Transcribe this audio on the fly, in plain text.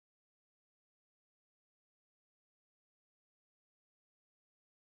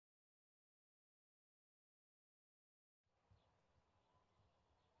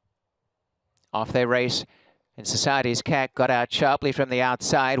Off they race. And Society's Cat got out sharply from the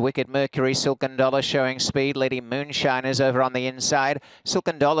outside. Wicked Mercury, Silken Dollar showing speed. Lady Moonshiner's over on the inside.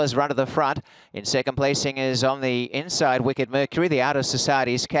 Silken Dollar's run to the front. In second placing is on the inside Wicked Mercury. The outer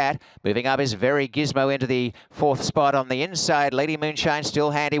Society's Cat. Moving up is Very Gizmo into the fourth spot on the inside. Lady Moonshine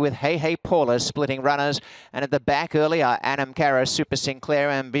still handy with Hey Hey Paula splitting runners. And at the back early are Annam Cara, Super Sinclair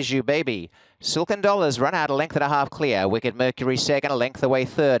and Bijou Baby. Silken Dollars run out a length and a half clear. Wicked Mercury second, a length away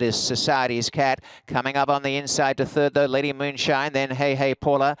third is Society's Cat. Coming up on the inside to third though, Lady Moonshine, then Hey Hey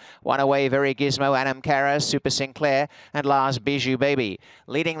Paula. One away, Very Gizmo, Annam Cara, Super Sinclair, and last Bijou Baby.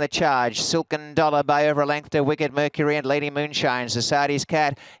 Leading the charge, Silken Dollar by over a length to Wicked Mercury and Lady Moonshine. Society's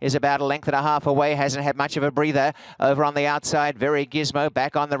Cat is about a length and a half away, hasn't had much of a breather. Over on the outside, Very Gizmo,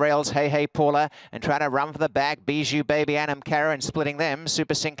 back on the rails, Hey Hey Paula, and trying to run for the back, Bijou Baby, Annam Cara, and splitting them,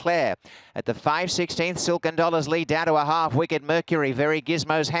 Super Sinclair. At the 5/16th, Silken Dollars lead down to a half. Wicked Mercury, Very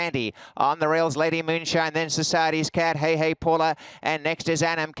Gizmo's handy. On the rails, Lady Moonshine, then Society's Cat, Hey Hey Paula, and next is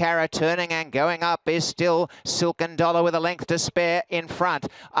Annam Cara. Turning and going up is still Silken Dollar with a length to spare in front.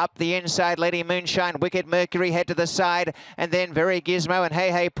 Up the inside, Lady Moonshine, Wicked Mercury head to the side, and then Very Gizmo and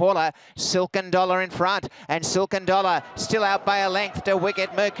Hey Hey Paula. Silken Dollar in front, and Silken Dollar still out by a length to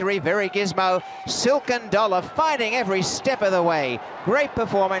Wicked Mercury, Very Gizmo. Silken Dollar fighting every step of the way. Great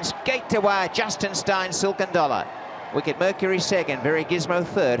performance, gate to wire, Justin Stein, Silken Dollar. Wicked Mercury second, Very Gizmo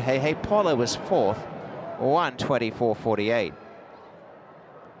third, Hey Hey Paula was fourth, 1:24.48.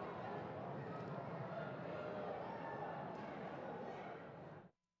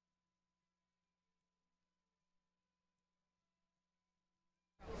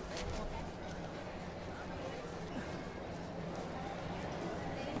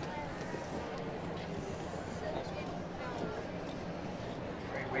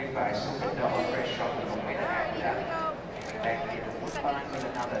 By Silken Dollar, fresh shot with a winner and back here to Woodbine with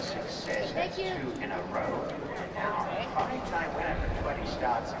another success. That's two in a row. Now, 5-time winner for 20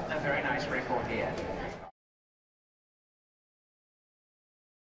 starts. A very nice record here.